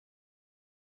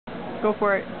Go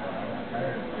for it.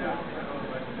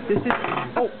 This is...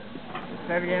 Oh!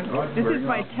 Try it again. This is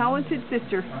my talented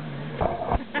sister.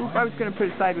 Oop, I was going to put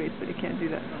it sideways, but I can't do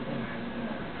that.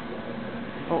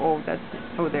 Oh, that's...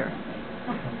 Oh, there.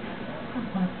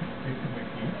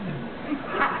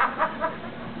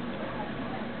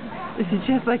 This is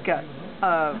just like a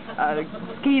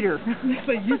skater. It's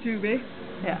like YouTube, eh?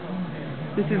 Yeah.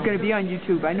 This is going to be on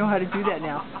YouTube. I know how to do that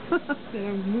now. Then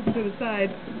I'm moving to the side.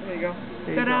 There you go.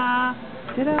 Ta-da!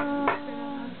 Ta-da!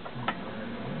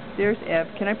 There's Ev.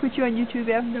 Can I put you on YouTube,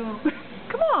 Ev? No.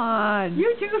 Come on!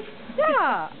 YouTube?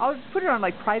 Yeah! I'll put it on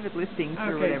like private listings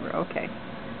or whatever. Okay.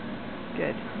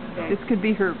 Good. Okay. This could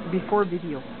be her before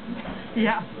video.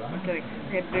 Yeah. Okay.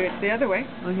 I'm going to do it the other way.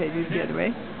 Okay, do it the other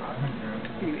way.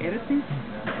 Can you edit these?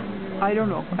 I don't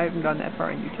know. I haven't gone that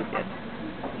far on YouTube yet.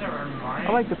 I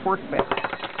like the fork best.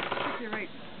 You're right.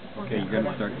 Okay, you're going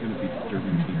to start going to be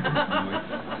disturbing people.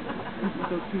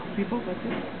 Those two people, that's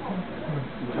it.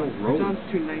 John's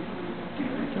too nice.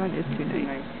 John is too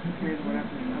nice. Here's what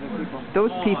happens to other people.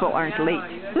 Those people aren't late.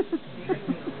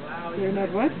 They're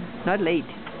not what? Not late.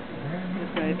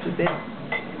 That's right. That's it.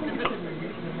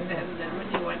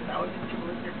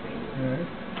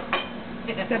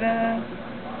 Ta-da!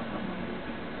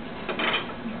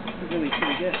 Really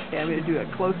pretty good. Okay, I'm going to do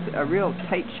a real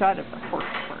tight shot of the fork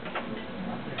first.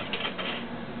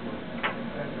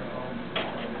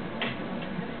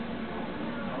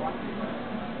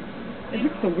 It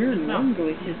looks so weird and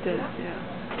wongly. It does,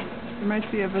 yeah.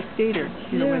 Reminds me of a skater,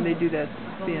 you know, when they do that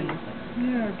spin.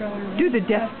 Yeah, do the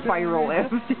death spiral, Ev.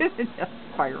 Do the death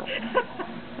spiral.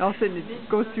 All of a sudden it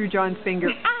goes through John's finger.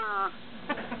 Ah!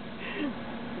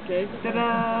 Okay,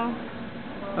 ta-da!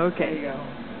 Okay. There you go.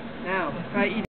 Now, try eating.